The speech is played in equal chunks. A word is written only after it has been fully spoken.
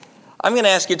I'm going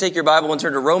to ask you to take your Bible and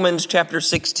turn to Romans chapter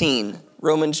 16.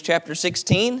 Romans chapter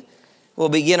 16. We'll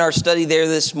begin our study there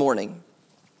this morning.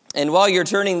 And while you're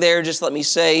turning there, just let me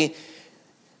say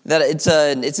that it's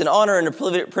an honor and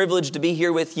a privilege to be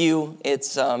here with you.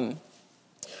 It's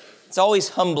always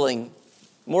humbling,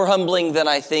 more humbling than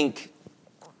I think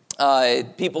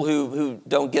people who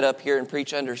don't get up here and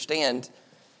preach understand.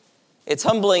 It's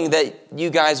humbling that you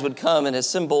guys would come and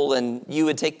assemble and you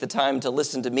would take the time to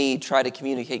listen to me try to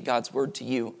communicate God's word to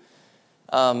you.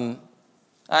 I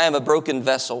am a broken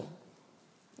vessel,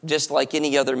 just like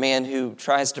any other man who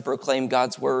tries to proclaim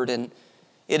God's word. And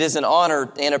it is an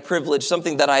honor and a privilege,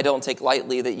 something that I don't take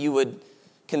lightly, that you would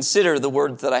consider the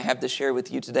words that I have to share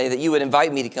with you today, that you would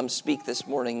invite me to come speak this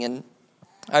morning. And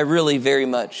I really very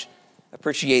much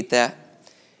appreciate that.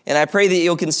 And I pray that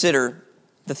you'll consider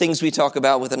the things we talk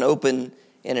about with an open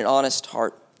and an honest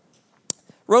heart.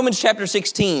 Romans chapter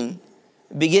 16,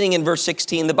 beginning in verse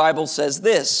 16, the Bible says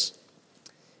this: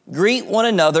 "Greet one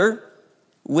another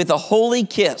with a holy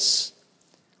kiss.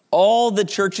 All the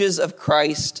churches of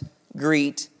Christ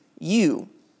greet you."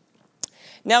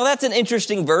 Now that's an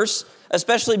interesting verse,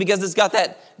 especially because it's got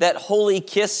that holy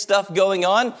kiss stuff going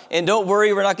on. And don't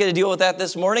worry, we're not going to deal with that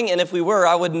this morning. And if we were,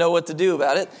 I wouldn't know what to do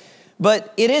about it.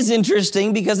 But it is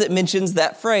interesting because it mentions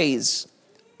that phrase,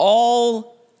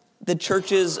 all the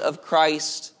churches of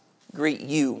Christ greet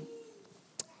you.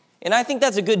 And I think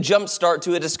that's a good jump start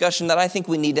to a discussion that I think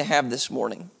we need to have this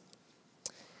morning.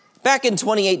 Back in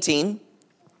 2018,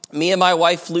 me and my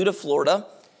wife flew to Florida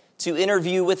to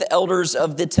interview with the elders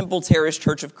of the Temple Terrace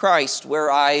Church of Christ, where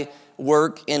I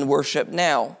work and worship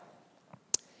now.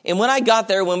 And when I got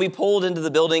there, when we pulled into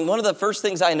the building, one of the first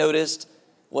things I noticed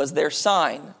was their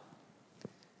sign.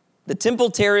 The Temple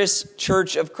Terrace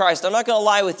Church of Christ. I'm not going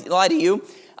to lie to you.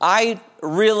 I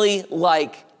really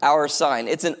like our sign.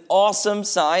 It's an awesome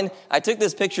sign. I took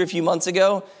this picture a few months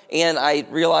ago, and I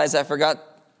realized I forgot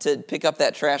to pick up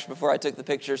that trash before I took the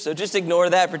picture. So just ignore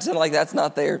that, pretend like that's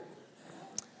not there.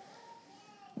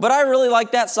 But I really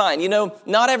like that sign. You know,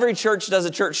 not every church does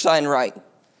a church sign right.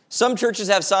 Some churches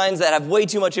have signs that have way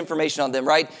too much information on them,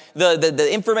 right? The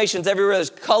information's everywhere. There's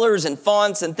colors and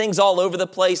fonts and things all over the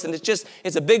place. And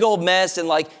it's a big old mess. And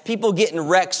like people getting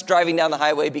wrecks driving down the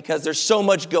highway because there's so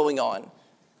much going on.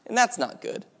 And that's not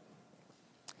good.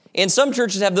 And some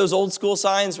churches have those old school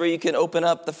signs where you can open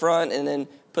up the front and then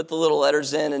put the little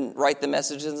letters in and write the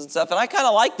messages and stuff. And I kind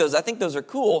of like those. I think those are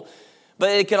cool. But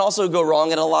it can also go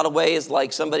wrong in a lot of ways.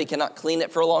 Like somebody cannot clean it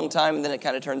for a long time and then it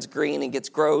kind of turns green and gets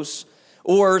gross.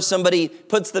 Or somebody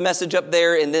puts the message up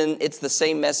there and then it's the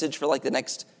same message for like the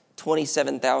next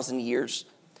 27,000 years.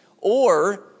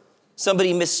 Or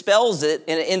somebody misspells it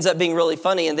and it ends up being really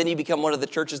funny and then you become one of the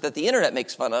churches that the internet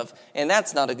makes fun of. And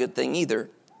that's not a good thing either.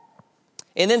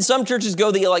 And then some churches go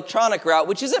the electronic route,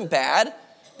 which isn't bad,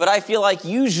 but I feel like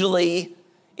usually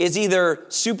is either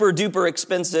super duper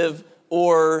expensive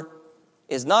or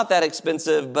is not that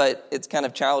expensive, but it's kind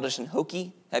of childish and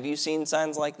hokey. Have you seen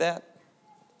signs like that?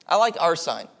 I like our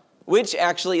sign, which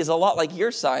actually is a lot like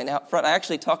your sign out front. I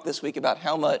actually talked this week about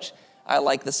how much I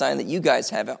like the sign that you guys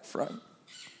have out front.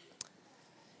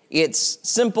 It's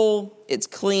simple, it's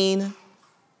clean,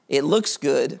 it looks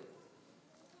good,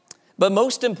 but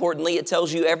most importantly, it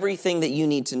tells you everything that you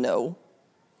need to know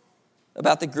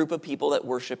about the group of people that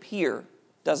worship here,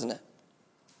 doesn't it?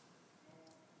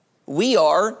 We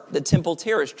are the Temple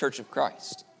Terrace Church of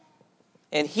Christ.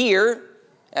 And here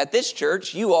at this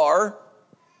church, you are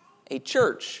a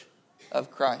church of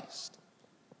Christ.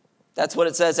 That's what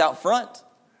it says out front.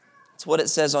 That's what it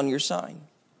says on your sign.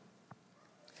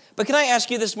 But can I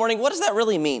ask you this morning, what does that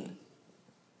really mean?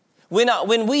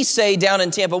 When we say down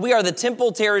in Tampa, we are the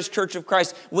Temple Terrace Church of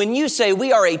Christ, when you say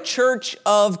we are a church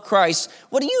of Christ,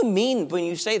 what do you mean when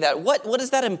you say that? What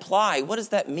does that imply? What does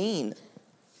that mean?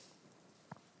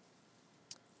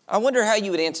 I wonder how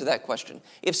you would answer that question.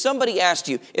 If somebody asked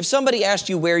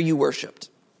you where you worshiped,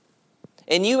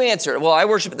 and you answered, well, I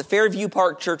worship at the Fairview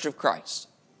Park Church of Christ.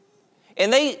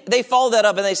 And they followed that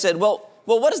up and they said, well,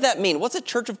 what does that mean? What's a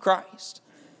Church of Christ?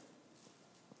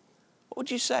 What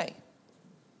would you say?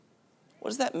 What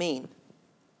does that mean?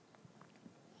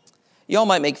 Y'all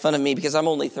might make fun of me because I'm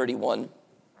only 31.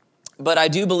 But I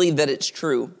do believe that it's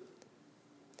true.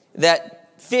 That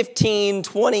 15,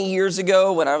 20 years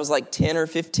ago when I was like 10 or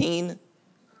 15,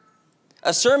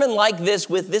 a sermon like this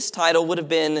with this title would have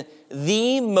been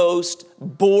the most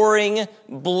boring,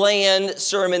 bland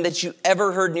sermon that you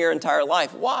ever heard in your entire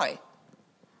life. Why?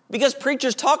 Because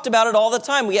preachers talked about it all the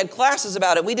time. We had classes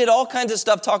about it. We did all kinds of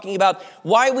stuff talking about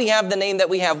why we have the name that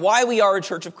we have, why we are a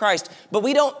Church of Christ. But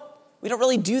we don't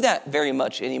really do that very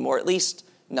much anymore, at least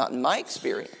not in my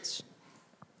experience.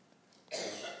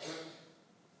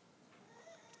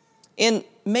 And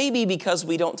maybe because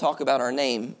we don't talk about our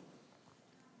name,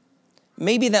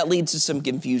 maybe that leads to some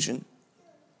confusion.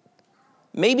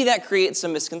 Maybe that creates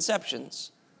some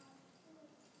misconceptions.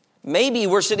 Maybe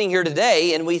we're sitting here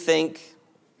today and we think,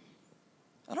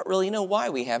 I don't really know why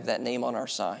we have that name on our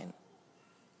sign.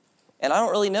 And I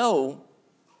don't really know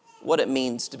what it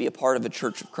means to be a part of a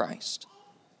Church of Christ.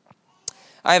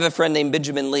 I have a friend named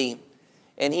Benjamin Lee,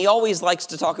 and he always likes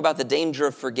to talk about the danger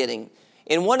of forgetting.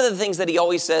 And one of the things that he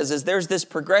always says is there's this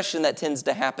progression that tends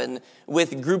to happen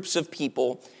with groups of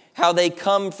people, how they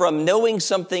come from knowing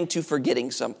something to forgetting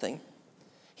something.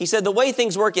 He said the way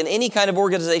things work in any kind of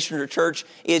organization or church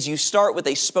is you start with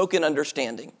a spoken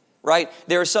understanding, right?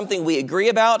 There is something we agree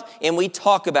about and we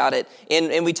talk about it,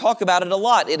 and we talk about it a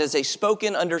lot. It is a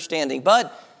spoken understanding.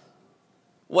 But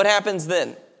what happens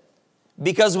then?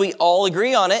 Because we all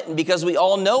agree on it and because we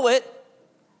all know it,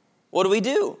 what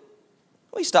do?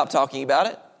 We stop talking about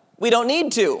it. We don't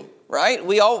need to, right?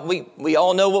 We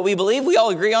all know what we believe. We all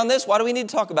agree on this. Why do we need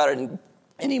to talk about it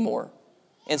anymore?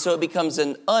 And so it becomes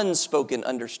an unspoken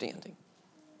understanding.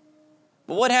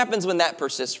 But what happens when that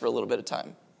persists for a little bit of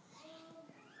time?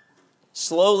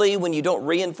 Slowly, when you don't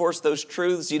reinforce those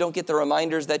truths, you don't get the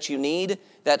reminders that you need,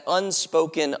 that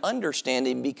unspoken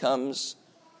understanding becomes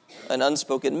an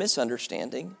unspoken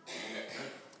misunderstanding.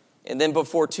 And then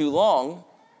before too long,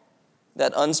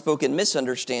 that unspoken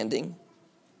misunderstanding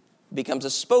becomes a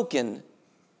spoken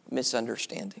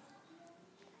misunderstanding.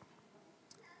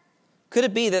 Could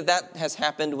it be that that has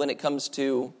happened when it comes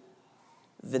to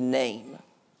the name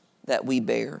that we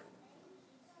bear?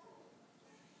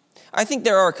 I think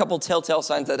there are a couple telltale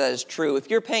signs that is true. If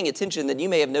you're paying attention, then you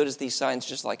may have noticed these signs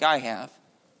just like I have.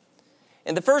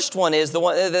 And the first one is the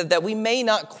one that we may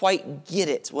not quite get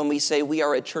it when we say we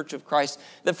are a Church of Christ.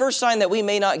 The first sign that we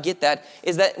may not get that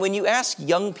is that when you ask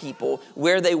young people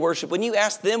where they worship, when you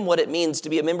ask them what it means to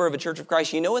be a member of a Church of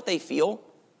Christ, you know what they feel?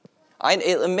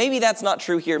 Maybe that's not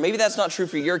true here. Maybe that's not true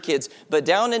for your kids. But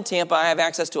down in Tampa, I have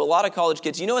access to a lot of college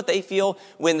kids. You know what they feel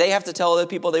when they have to tell other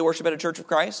people they worship at a Church of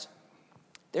Christ?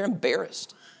 They're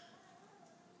embarrassed.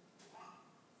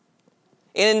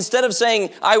 And instead of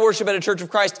saying, I worship at a Church of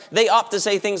Christ, they opt to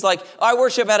say things like, I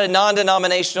worship at a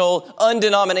non-denominational,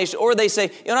 undenominational, or they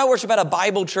say, I worship at a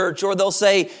Bible church, or they'll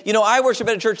say, I worship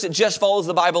at a church that just follows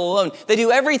the Bible alone. They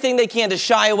do everything they can to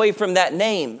shy away from that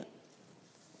name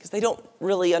because they don't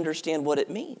really understand what it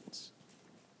means.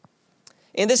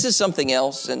 And this is something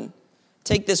else, and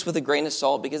take this with a grain of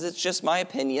salt because it's just my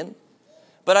opinion.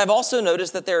 But I've also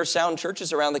noticed that there are sound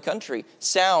churches around the country,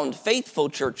 sound, faithful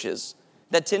churches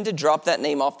that tend to drop that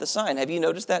name off the sign. Have you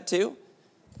noticed that too?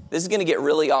 This is going to get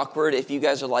really awkward if you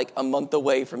guys are like a month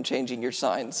away from changing your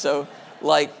sign. So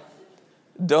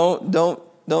don't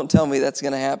tell me that's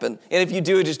going to happen. And if you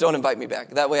do, just don't invite me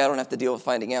back. That way I don't have to deal with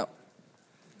finding out.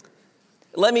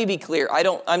 Let me be clear.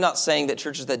 I'm not saying that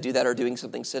churches that do that are doing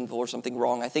something sinful or something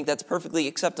wrong. I think that's perfectly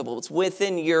acceptable. It's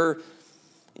within your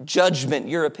judgment,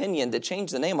 your opinion, to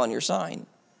change the name on your sign.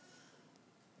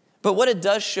 But what it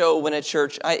does show when a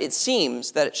church, it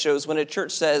seems that it shows when a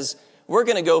church says, we're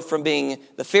going to go from being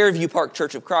the Fairview Park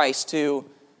Church of Christ to,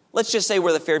 let's just say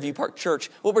we're the Fairview Park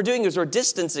Church. What we're doing is we're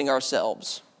distancing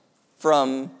ourselves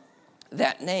from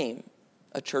that name,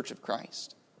 a Church of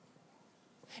Christ.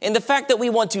 And the fact that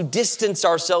we want to distance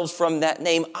ourselves from that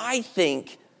name, I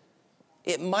think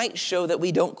it might show that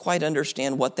we don't quite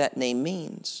understand what that name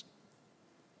means.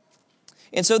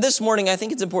 And so this morning, I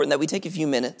think it's important that we take a few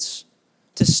minutes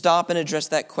to stop and address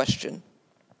that question.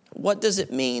 What does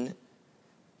it mean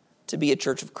to be a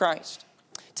Church of Christ?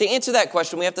 To answer that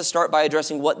question, we have to start by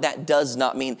addressing what that does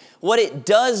not mean. What it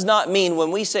does not mean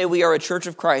when we say we are a Church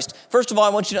of Christ. First of all, I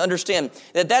want you to understand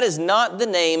that that is not the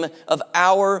name of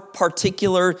our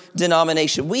particular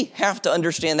denomination. We have to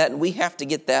understand that, and we have to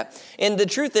get that. And the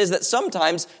truth is that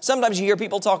sometimes you hear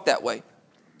people talk that way,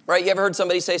 right? You ever heard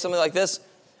somebody say something like this?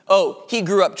 Oh, he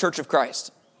grew up Church of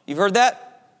Christ. You've heard that?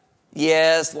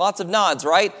 Yes, lots of nods,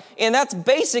 right? And that's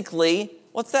basically,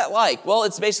 what's that like? Well,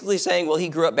 it's basically saying, well, he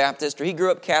grew up Baptist, or he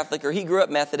grew up Catholic, or he grew up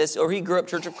Methodist, or he grew up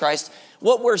Church of Christ.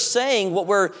 What we're saying, what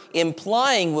we're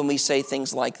implying when we say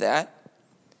things like that,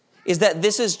 is that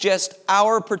this is just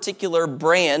our particular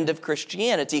brand of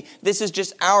Christianity. This is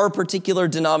just our particular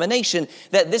denomination.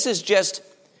 That this is just,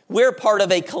 we're part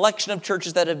of a collection of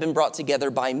churches that have been brought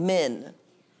together by men.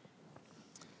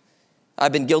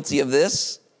 I've been guilty of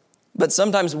this. But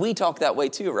sometimes we talk that way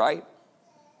too, right?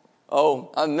 Oh,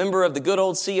 I'm a member of the good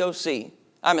old COC.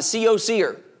 I'm a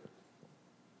COCer.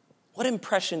 What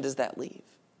impression does that leave?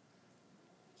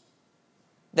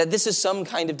 That this is some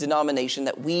kind of denomination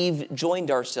that we've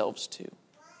joined ourselves to.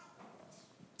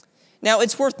 Now,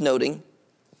 it's worth noting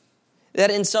that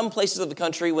in some places of the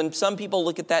country, when some people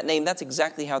look at that name, that's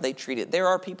exactly how they treat it. There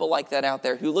are people like that out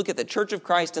there who look at the Church of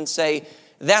Christ and say,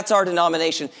 that's our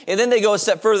denomination. And then they go a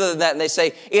step further than that and they say,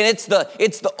 and it's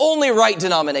the only right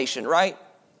denomination, right?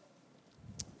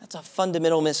 That's a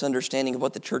fundamental misunderstanding of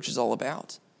what the church is all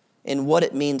about and what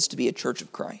it means to be a church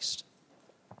of Christ.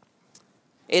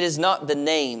 It is not the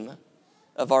name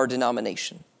of our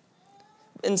denomination.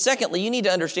 And secondly, you need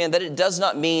to understand that it does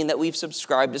not mean that we've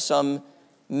subscribed to some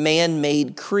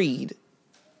man-made creed.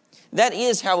 That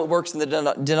is how it works in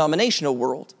the denominational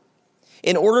world.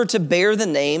 In order to bear the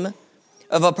name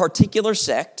of a particular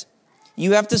sect,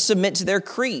 you have to submit to their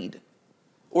creed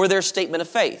or their statement of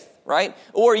faith, right?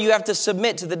 Or you have to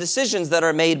submit to the decisions that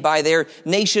are made by their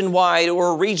nationwide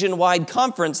or region-wide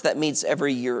conference that meets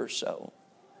every year or so.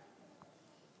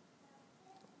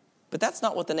 But that's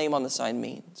not what the name on the sign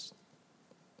means.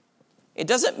 It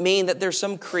doesn't mean that there's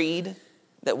some creed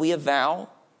that we avow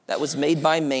that was made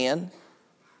by man.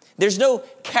 There's no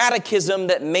catechism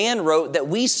that man wrote that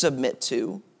we submit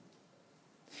to.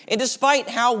 And despite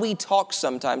how we talk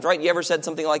sometimes, right? You ever said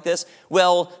something like this?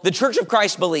 Well, the Church of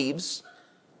Christ believes.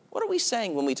 What are we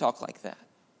saying when we talk like that?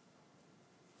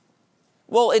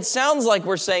 Well, it sounds like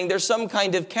we're saying there's some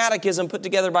kind of catechism put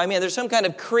together by man. There's some kind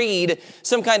of creed,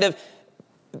 some kind of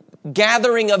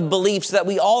gathering of beliefs that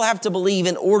we all have to believe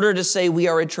in order to say we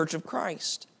are a Church of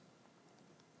Christ.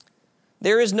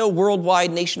 There is no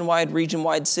worldwide, nationwide,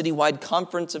 region-wide, city-wide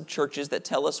conference of churches that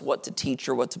tell us what to teach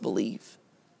or what to believe.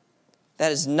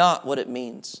 That is not what it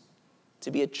means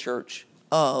to be a church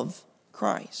of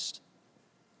Christ.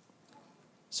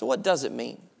 So what does it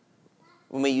mean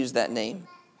when we use that name?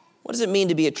 What does it mean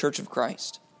to be a church of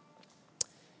Christ?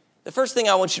 The first thing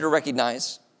I want you to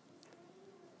recognize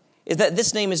is that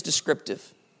this name is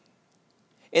descriptive.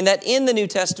 And that in the New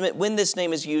Testament, when this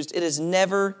name is used, it is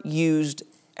never used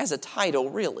as a title,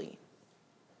 really,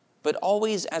 but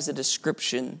always as a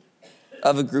description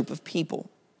of a group of people.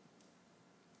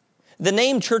 The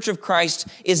name Church of Christ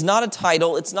is not a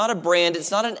title, it's not a brand,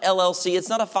 it's not an LLC, it's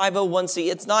not a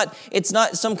 501c, it's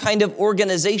not some kind of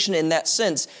organization in that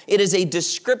sense. It is a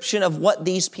description of what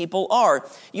these people are.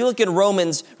 You look in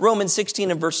Romans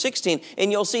 16 and verse 16,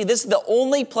 and you'll see this is the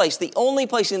only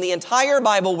place in the entire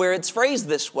Bible where it's phrased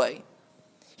this way.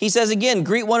 He says again,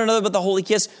 greet one another with a holy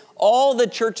kiss. All the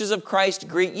churches of Christ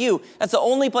greet you. That's the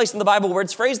only place in the Bible where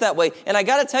it's phrased that way. And I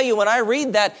got to tell you, when I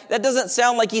read that, that doesn't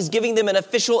sound like he's giving them an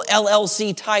official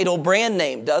LLC title brand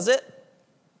name, does it?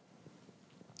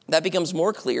 That becomes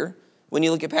more clear when you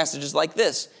look at passages like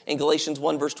this in Galatians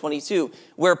 1 verse 22,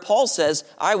 where Paul says,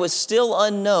 I was still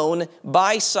unknown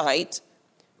by sight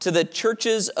to the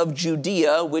churches of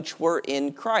Judea which were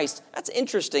in Christ. That's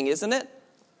interesting, isn't it?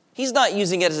 He's not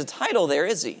using it as a title there,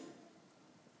 is he?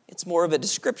 It's more of a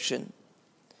description.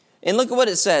 And look at what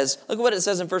it says. Look at what it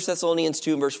says in 1 Thessalonians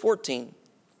 2, verse 14.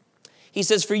 He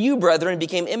says, for you, brethren,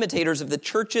 became imitators of the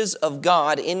churches of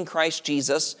God in Christ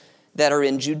Jesus that are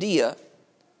in Judea.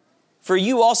 For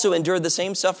you also endured the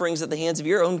same sufferings at the hands of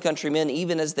your own countrymen,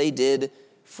 even as they did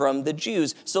from the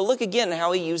Jews. So look again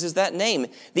how he uses that name.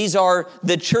 These are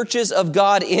the churches of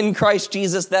God in Christ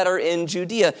Jesus that are in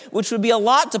Judea, which would be a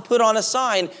lot to put on a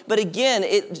sign. But again,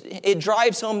 it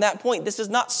drives home that point. This is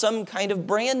not some kind of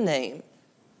brand name,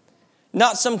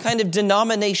 not some kind of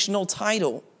denominational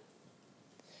title.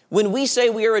 When we say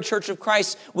we are a church of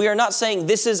Christ, we are not saying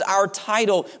this is our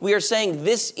title. We are saying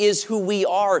this is who we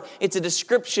are. It's a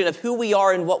description of who we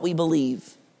are and what we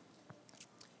believe.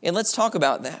 And let's talk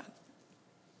about that.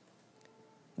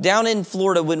 Down in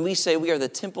Florida, when we say we are the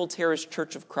Temple Terrace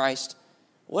Church of Christ,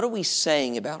 what are we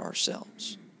saying about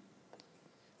ourselves?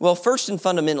 Well, first and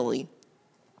fundamentally,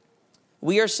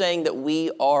 we are saying that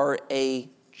we are a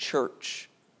church.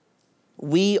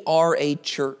 We are a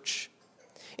church.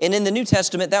 And in the New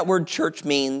Testament, that word church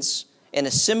means an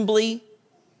assembly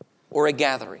or a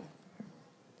gathering.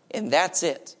 And that's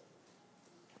it.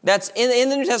 That's in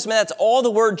the New Testament, that's all the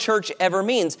word church ever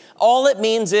means. All it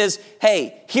means is,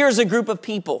 hey, here's a group of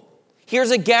people.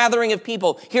 Here's a gathering of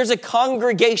people. Here's a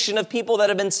congregation of people that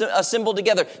have been assembled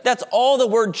together. That's all the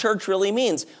word church really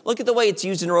means. Look at the way it's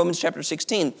used in Romans chapter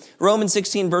 16. Romans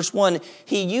 16 verse 1,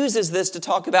 he uses this to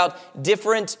talk about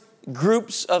different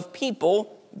groups of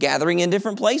people gathering in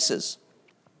different places.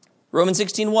 Romans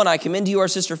 16:1, I commend to you our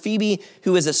sister Phoebe,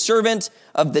 who is a servant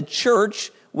of the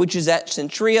church, which is at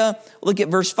Centuria. Look at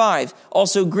verse 5.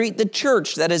 Also greet the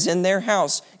church that is in their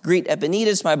house. Greet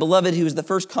Epaenetus, my beloved, who is the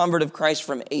first convert of Christ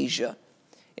from Asia.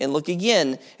 And look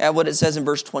again at what it says in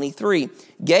verse 23.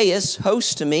 Gaius,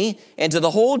 host to me, and to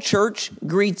the whole church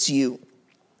greets you.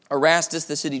 Erastus,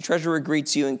 the city treasurer,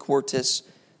 greets you, and Quartus,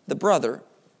 the brother.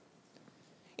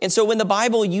 And so when the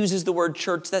Bible uses the word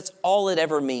church, that's all it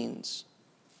ever means.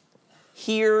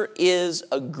 Here is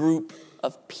a group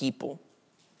of people.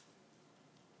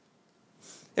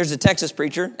 There's a Texas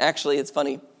preacher. Actually, it's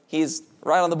funny. He's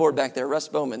right on the board back there, Russ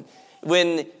Bowman.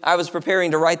 When I was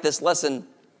preparing to write this lesson,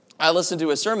 I listened to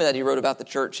a sermon that he wrote about the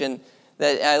church, and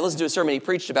that I listened to a sermon he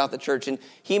preached about the church, and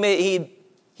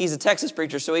he's a Texas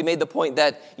preacher, so he made the point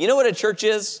that, you know what a church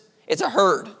is? It's a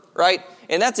herd, right?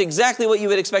 And that's exactly what you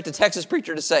would expect a Texas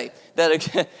preacher to say,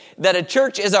 that a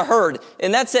church is a herd.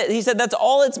 And that's it. He said that's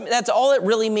all it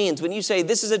really means. When you say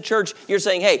this is a church, you're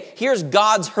saying, hey, here's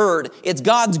God's herd. It's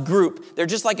God's group. They're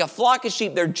just like a flock of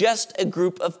sheep. They're just a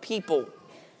group of people.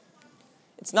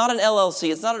 It's not an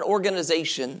LLC. It's not an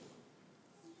organization.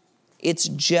 It's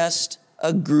just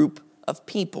a group of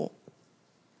people.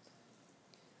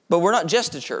 But we're not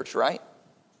just a church, right?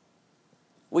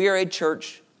 We are a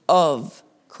church of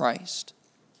Christ.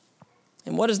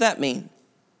 And what does that mean?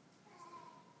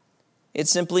 It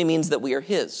simply means that we are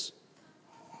His.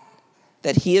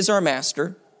 That He is our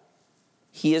master,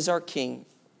 He is our king,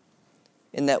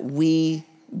 and that we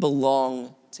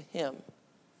belong to Him.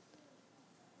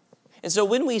 And so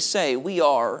when we say we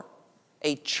are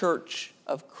a church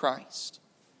of Christ,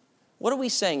 what are we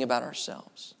saying about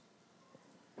ourselves?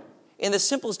 In the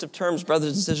simplest of terms,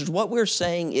 brothers and sisters, what we're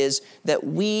saying is that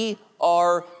we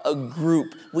are a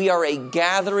group. We are a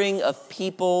gathering of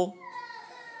people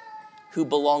who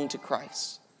belong to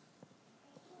Christ.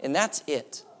 And that's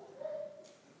it.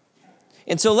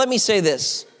 And so let me say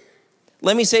this.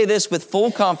 Let me say this with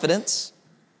full confidence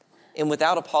and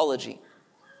without apology,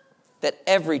 that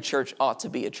every church ought to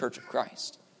be a church of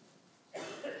Christ.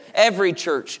 Every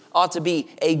church ought to be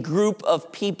a group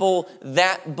of people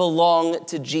that belong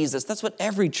to Jesus. That's what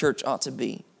every church ought to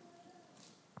be.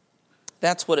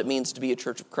 That's what it means to be a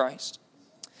church of Christ.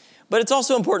 But it's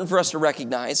also important for us to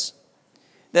recognize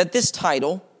that this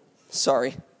title,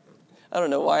 I don't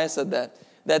know why I said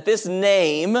that this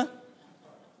name,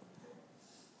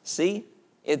 see,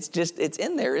 it's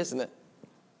in there, isn't it?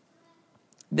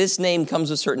 This name comes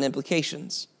with certain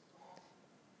implications.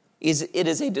 It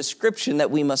is a description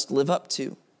that we must live up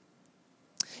to.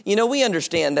 You know, we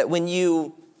understand that when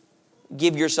you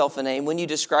give yourself a name, when you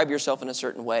describe yourself in a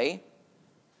certain way,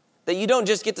 that you don't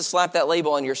just get to slap that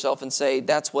label on yourself and say,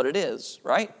 that's what it is,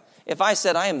 right? If I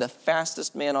said I am the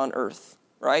fastest man on earth,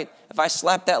 right? If I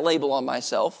slap that label on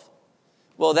myself,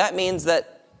 well, that means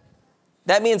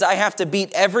I have to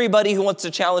beat everybody who wants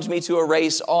to challenge me to a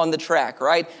race on the track,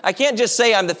 right? I can't just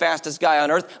say I'm the fastest guy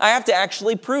on earth. I have to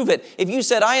actually prove it. If you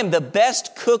said I am the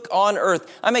best cook on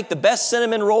earth, I make the best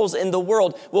cinnamon rolls in the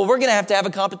world, well, we're going to have a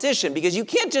competition because you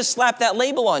can't just slap that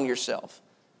label on yourself.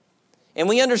 And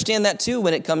we understand that too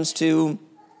when it comes to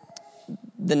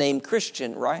the name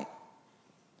Christian, right?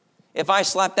 If I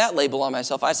slap that label on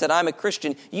myself, I said I'm a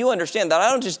Christian, you understand that I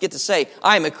don't just get to say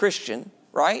I'm a Christian,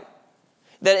 right?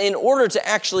 That in order to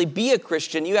actually be a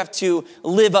Christian, you have to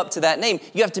live up to that name.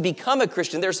 You have to become a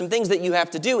Christian. There are some things that you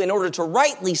have to do in order to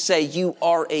rightly say you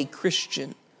are a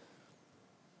Christian.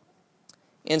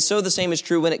 And so the same is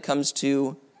true when it comes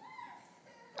to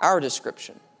our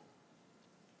description.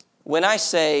 When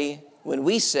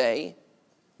we say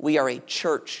we are a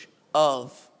church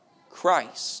of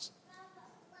Christ,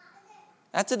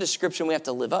 that's a description we have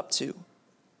to live up to.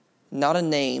 Not a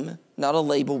name, not a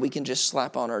label we can just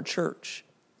slap on our church.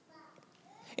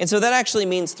 And so that actually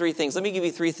means three things. Let me give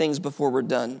you three things before we're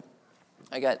done.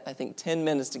 I got, 10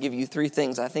 minutes to give you three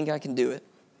things. I think I can do it.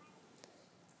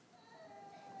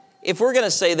 If we're going to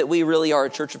say that we really are a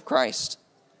church of Christ,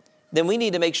 then we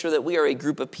need to make sure that we are a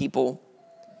group of people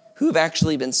who have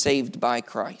actually been saved by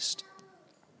Christ.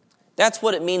 That's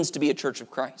what it means to be a church of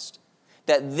Christ.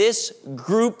 That this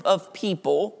group of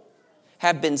people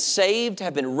have been saved,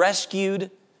 have been rescued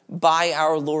by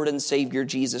our Lord and Savior,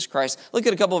 Jesus Christ. Look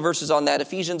at a couple of verses on that.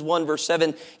 Ephesians 1, verse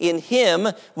 7. In Him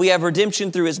we have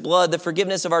redemption through His blood, the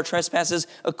forgiveness of our trespasses,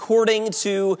 according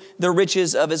to the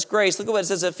riches of His grace. Look at what it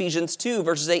says in Ephesians 2,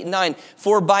 verses 8 and 9.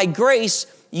 For by grace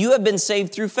you have been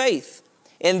saved through faith,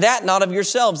 and that not of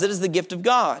yourselves. It is the gift of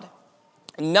God,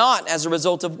 not as a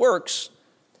result of works,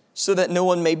 so that no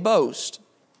one may boast.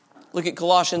 Look at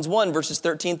Colossians 1, verses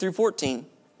 13 through 14.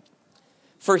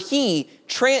 For he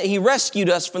rescued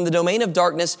us from the domain of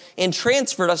darkness and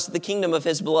transferred us to the kingdom of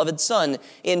His beloved Son,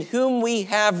 in whom we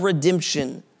have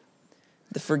redemption,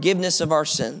 the forgiveness of our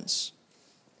sins.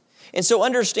 And so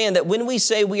understand that when we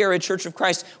say we are a church of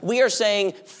Christ, we are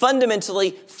saying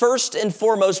fundamentally, first and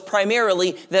foremost,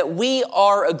 primarily, that we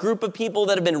are a group of people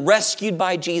that have been rescued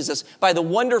by Jesus, by the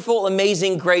wonderful,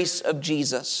 amazing grace of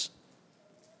Jesus.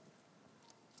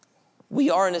 We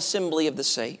are an assembly of the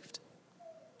saved.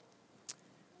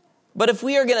 But if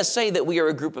we are going to say that we are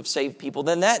a group of saved people,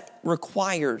 then that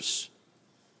requires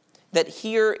that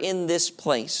here in this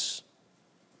place,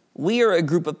 we are a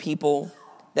group of people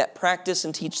that practice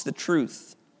and teach the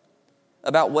truth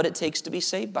about what it takes to be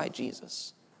saved by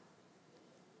Jesus.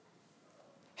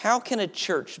 How can a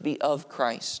church be of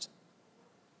Christ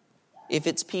if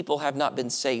its people have not been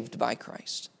saved by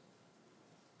Christ?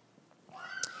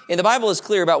 And the Bible is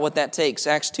clear about what that takes.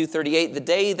 Acts 2:38, the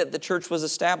day that the church was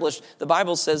established, the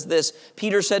Bible says this,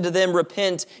 Peter said to them,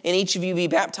 repent, and each of you be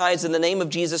baptized in the name of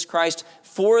Jesus Christ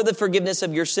for the forgiveness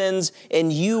of your sins,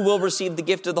 and you will receive the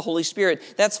gift of the Holy Spirit.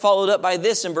 That's followed up by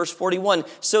this in verse 41.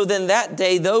 So then that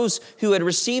day, those who had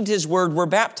received his word were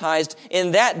baptized,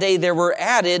 and that day there were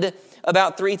added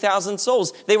about 3,000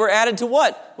 souls. They were added to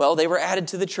what? Well, they were added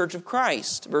to the church of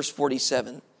Christ, verse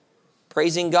 47.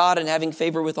 Praising God and having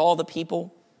favor with all the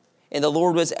people. And the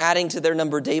Lord was adding to their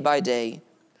number day by day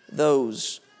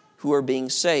those who are being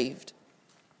saved.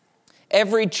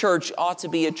 Every church ought to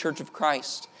be a church of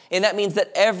Christ. And that means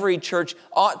that every church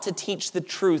ought to teach the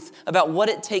truth about what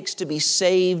it takes to be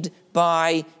saved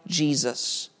by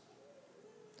Jesus.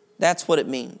 That's what it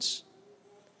means.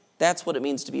 That's what it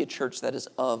means to be a church that is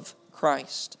of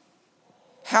Christ.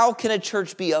 How can a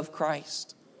church be of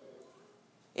Christ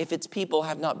if its people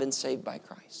have not been saved by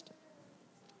Christ?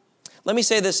 Let me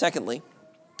say this secondly,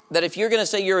 that if you're going to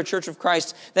say you're a church of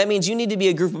Christ, that means you need to be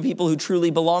a group of people who truly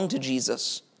belong to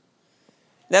Jesus.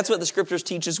 That's what the scriptures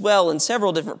teach as well in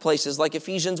several different places, like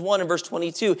Ephesians 1 and verse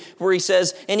 22, where he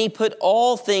says, and he put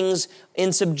all things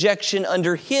in subjection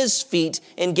under his feet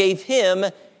and gave him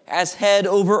as head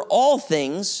over all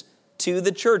things to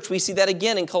the church. We see that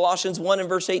again in Colossians 1 and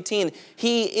verse 18.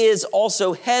 He is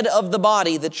also head of the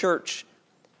body, the church,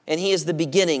 and he is the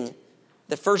beginning,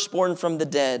 the firstborn from the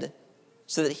dead,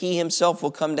 so that he himself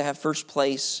will come to have first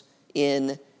place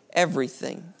in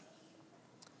everything.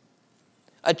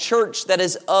 A church that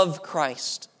is of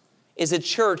Christ is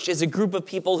a group of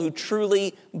people who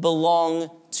truly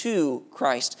belong to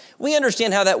Christ. We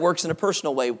understand how that works in a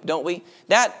personal way, don't we?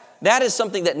 That is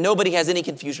something that nobody has any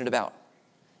confusion about.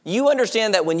 You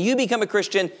understand that when you become a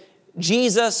Christian,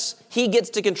 Jesus, he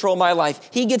gets to control my life.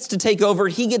 He gets to take over.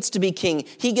 He gets to be king.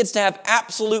 He gets to have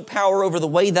absolute power over the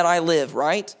way that I live,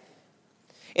 right?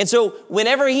 And so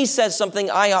whenever he says something,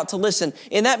 I ought to listen.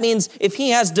 And that means if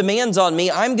he has demands on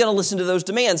me, I'm going to listen to those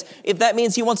demands. If that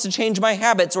means he wants to change my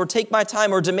habits or take my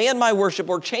time or demand my worship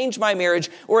or change my marriage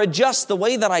or adjust the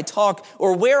way that I talk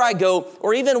or where I go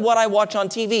or even what I watch on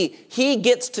TV, he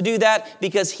gets to do that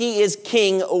because he is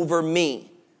king over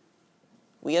me.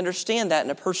 We understand that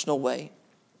in a personal way,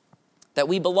 that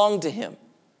we belong to him,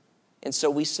 and so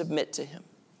we submit to him.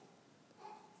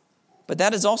 But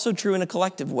that is also true in a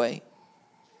collective way.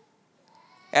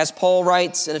 As Paul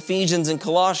writes in Ephesians and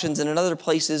Colossians and in other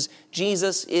places,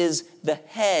 Jesus is the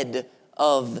head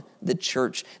of the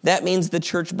church. That means the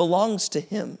church belongs to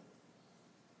him.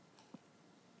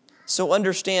 So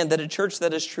understand that a church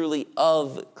that is truly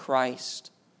of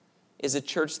Christ is a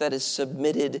church that is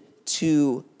submitted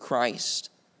to Christ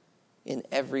in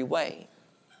every way.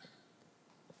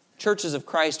 Churches of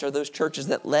Christ are those churches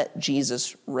that let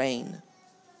Jesus reign.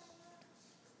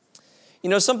 You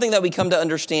know, something that we come to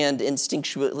understand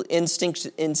instinctually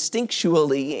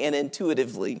and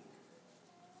intuitively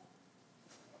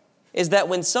is that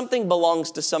when something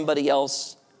belongs to somebody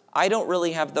else, I don't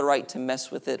really have the right to mess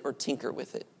with it or tinker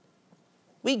with it.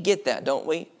 We get that, don't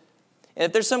we? And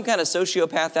if there's some kind of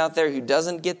sociopath out there who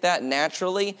doesn't get that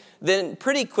naturally, then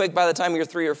pretty quick by the time you're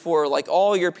 3 or 4, like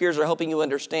all your peers are helping you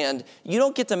understand, you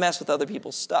don't get to mess with other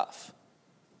people's stuff.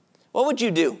 What would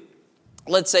you do?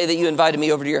 Let's say that you invited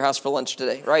me over to your house for lunch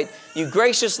today, right? You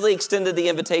graciously extended the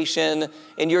invitation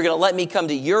and you're going to let me come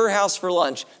to your house for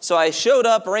lunch. So I showed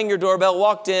up, rang your doorbell,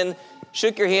 walked in,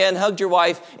 shook your hand, hugged your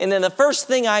wife, and then the first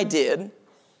thing I did,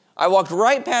 I walked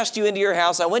right past you into your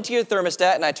house, I went to your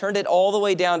thermostat, and I turned it all the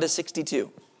way down to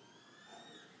 62.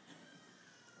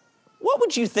 What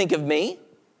would you think of me?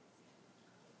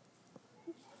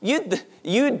 You'd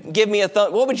give me a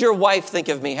thumb. What would your wife think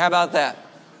of me? How about that?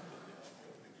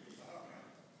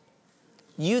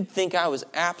 You'd think I was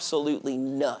absolutely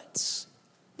nuts.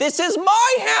 This is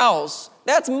my house.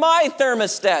 That's my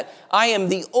thermostat. I am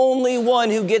the only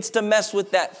one who gets to mess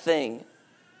with that thing.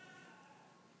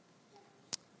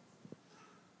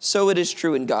 So it is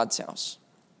true in God's house.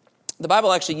 The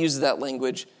Bible actually uses that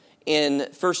language in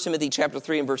 1 Timothy chapter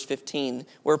 3 and verse 15,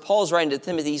 where Paul is writing to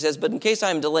Timothy. He says, but in case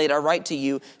I am delayed, I write to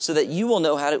you so that you will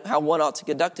know how one ought to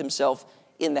conduct himself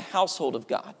in the household of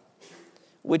God,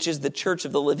 which is the church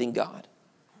of the living God,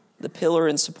 the pillar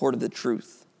and support of the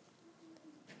truth.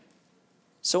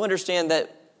 So understand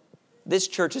that This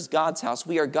church is God's house.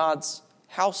 We are God's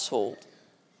household,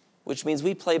 which means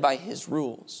we play by his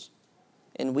rules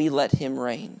and we let him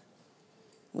reign.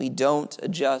 We don't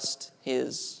adjust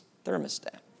his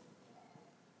thermostat.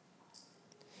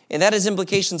 And that has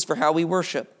implications for how we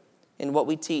worship and what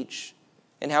we teach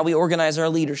and how we organize our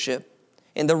leadership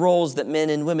and the roles that men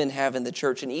and women have in the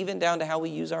church, and even down to how we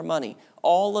use our money.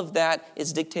 All of that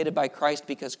is dictated by Christ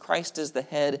because Christ is the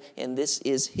head and this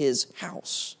is his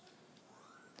house.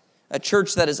 A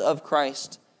church that is of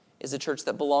Christ is a church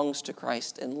that belongs to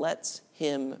Christ and lets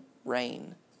him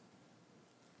reign.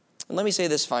 And let me say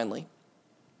this finally,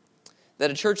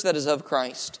 that a church that is of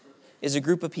Christ is a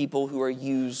group of people who are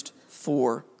used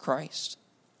for Christ.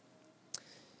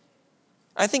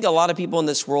 I think a lot of people in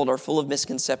this world are full of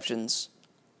misconceptions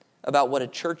about what a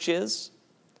church is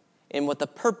and what the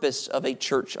purpose of a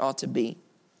church ought to be.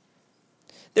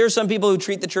 There are some people who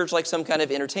treat the church like some kind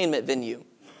of entertainment venue.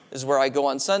 This is where I go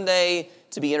on Sunday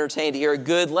to be entertained, to hear a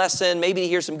good lesson, maybe to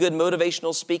hear some good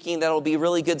motivational speaking that'll be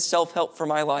really good self-help for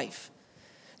my life.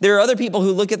 There are other people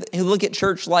who look at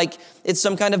church like it's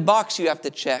some kind of box you have to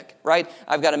check, right?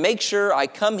 I've got to make sure I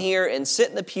come here and sit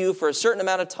in the pew for a certain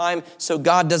amount of time so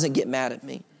God doesn't get mad at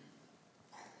me.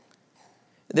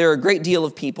 There are a great deal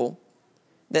of people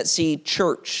that see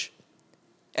church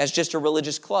as just a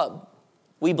religious club.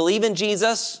 We believe in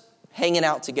Jesus, hanging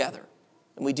out together.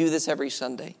 And we do this every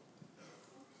Sunday.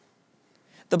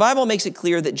 The Bible makes it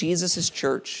clear that Jesus'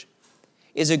 church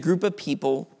is a group of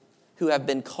people who have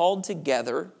been called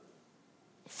together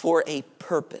for a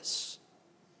purpose,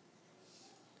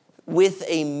 with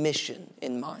a mission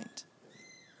in mind.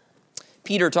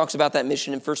 Peter talks about that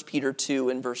mission in 1 Peter 2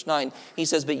 and verse 9. He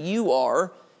says, "But you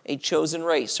are a chosen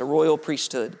race, a royal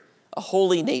priesthood, a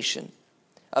holy nation,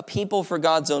 a people for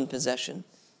God's own possession,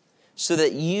 so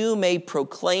that you may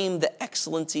proclaim the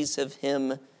excellencies of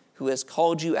him who has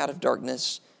called you out of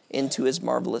darkness into his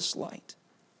marvelous light."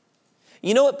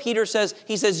 You know what Peter says?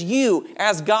 He says, you,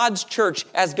 as God's church,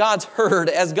 as God's herd,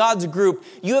 as God's group,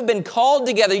 you have been called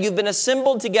together, you've been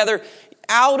assembled together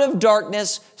out of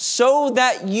darkness so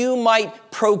that you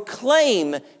might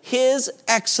proclaim his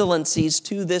excellencies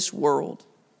to this world.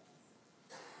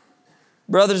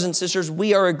 Brothers and sisters,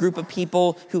 we are a group of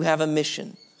people who have a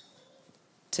mission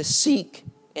to seek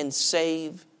and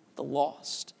save the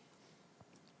lost.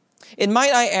 And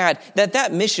might I add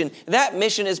that mission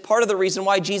is part of the reason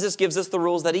why Jesus gives us the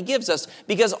rules that he gives us.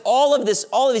 Because all of these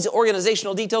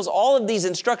organizational details, all of these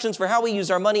instructions for how we use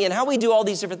our money and how we do all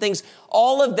these different things,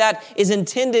 all of that is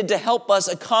intended to help us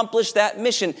accomplish that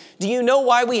mission. Do you know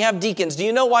why we have deacons? Do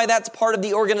you know why that's part of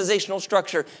the organizational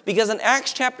structure? Because in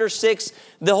Acts chapter 6,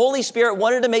 the Holy Spirit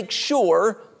wanted to make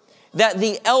sure that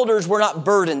the elders were not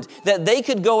burdened, that they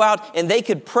could go out and they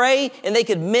could pray and they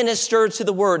could minister to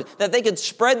the word, that they could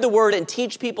spread the word and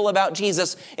teach people about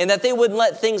Jesus, and that they wouldn't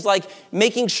let things like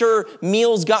making sure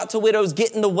meals got to widows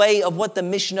get in the way of what the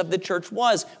mission of the church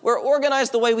was. We're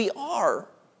organized the way we are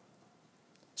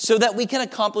so that we can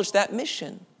accomplish that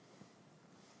mission.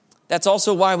 That's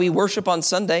also why we worship on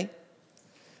Sunday.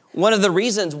 One of the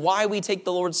reasons why we take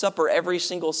the Lord's Supper every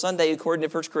single Sunday, according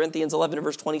to 1 Corinthians 11 and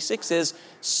verse 26, is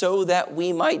so that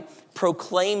we might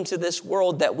proclaim to this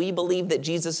world that we believe that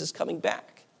Jesus is coming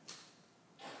back.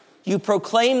 You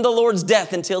proclaim the Lord's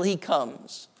death until he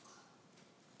comes.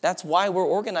 That's why we're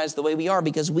organized the way we are,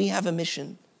 because we have a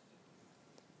mission.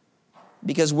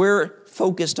 Because we're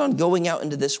focused on going out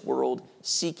into this world,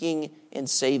 seeking and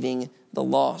saving the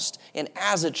lost. And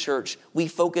as a church, we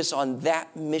focus on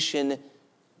that mission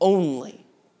only,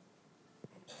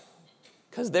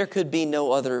 because there could be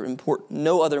no other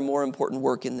more important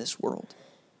work in this world.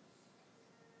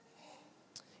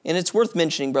 And it's worth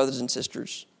mentioning, brothers and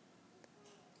sisters,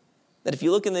 that if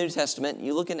you look in the New Testament,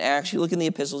 you look in Acts, you look in the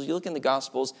epistles, you look in the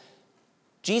Gospels,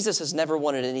 Jesus has never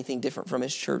wanted anything different from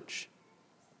his church.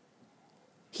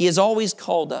 He has always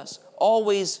called us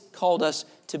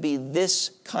to be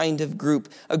this kind of group,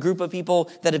 a group of people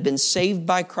that have been saved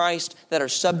by Christ, that are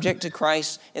subject to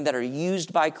Christ, and that are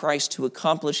used by Christ to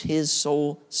accomplish his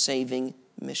soul-saving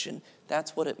mission.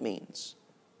 That's what it means.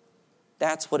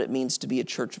 That's what it means to be a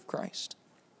church of Christ.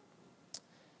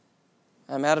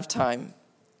 I'm out of time,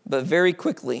 but very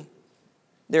quickly,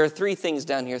 there are three things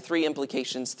down here, three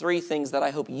implications, three things that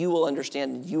I hope you will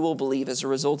understand and you will believe as a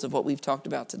result of what we've talked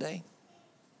about today.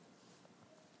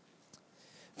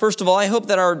 First of all, I hope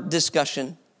that our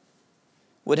discussion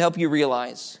would help you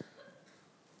realize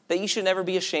that you should never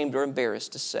be ashamed or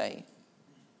embarrassed to say,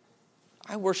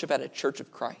 I worship at a church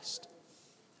of Christ.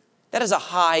 That is a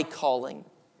high calling.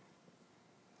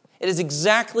 It is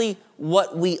exactly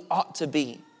what we ought to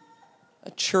be, a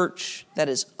church that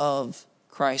is of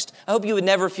Christ. I hope you would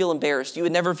never feel embarrassed. You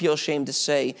would never feel ashamed to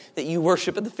say that you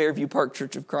worship at the Fairview Park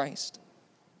Church of Christ.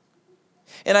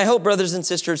 And I hope, brothers and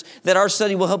sisters, that our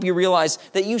study will help you realize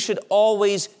that you should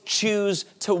always choose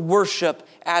to worship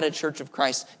at a Church of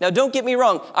Christ. Now, don't get me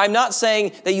wrong. I'm not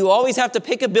saying that you always have to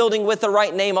pick a building with the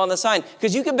right name on the sign,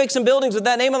 because you can pick some buildings with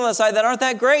that name on the side that aren't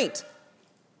that great.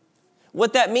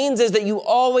 What that means is that you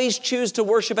always choose to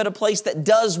worship at a place that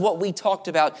does what we talked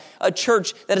about. A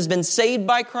church that has been saved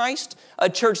by Christ, a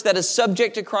church that is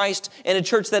subject to Christ, and a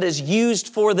church that is used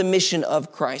for the mission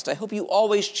of Christ. I hope you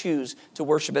always choose to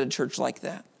worship at a church like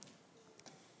that.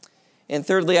 And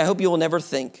thirdly, I hope you will never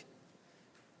think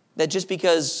that just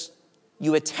because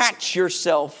you attach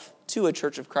yourself to a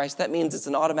Church of Christ, that means it's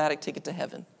an automatic ticket to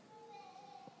heaven.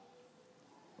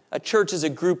 A church is a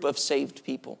group of saved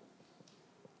people.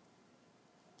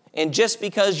 And just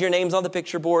because your name's on the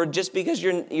picture board, just because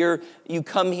you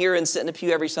come here and sit in a pew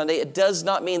every Sunday, it does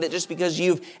not mean that just because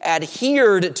you've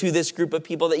adhered to this group of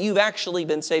people that you've actually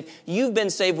been saved. You've been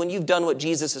saved when you've done what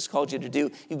Jesus has called you to do.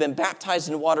 You've been baptized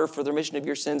in water for the remission of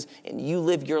your sins, and you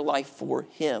live your life for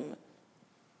Him.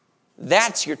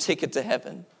 That's your ticket to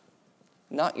heaven,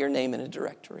 not your name in a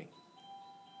directory.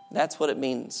 That's what it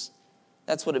means.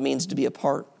 That's what it means to be a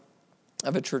part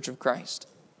of a Church of Christ.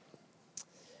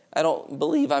 I don't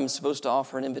believe I'm supposed to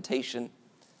offer an invitation,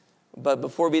 but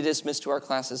before we dismiss to our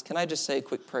classes, can I just say a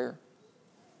quick prayer?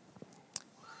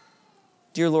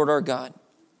 Dear Lord our God,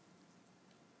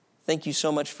 thank you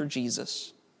so much for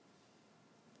Jesus.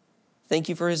 Thank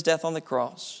you for His death on the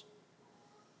cross,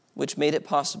 which made it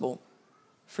possible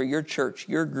for your church,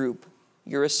 your group,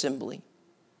 your assembly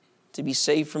to be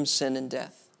saved from sin and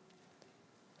death.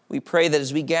 We pray that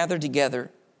as we gather together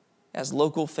as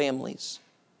local families,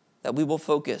 that we will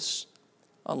focus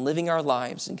on living our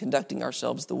lives and conducting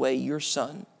ourselves the way your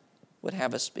Son would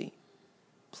have us be.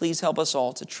 Please help us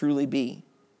all to truly be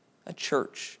a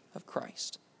church of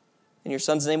Christ. In your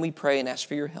Son's name we pray and ask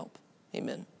for your help.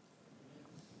 Amen.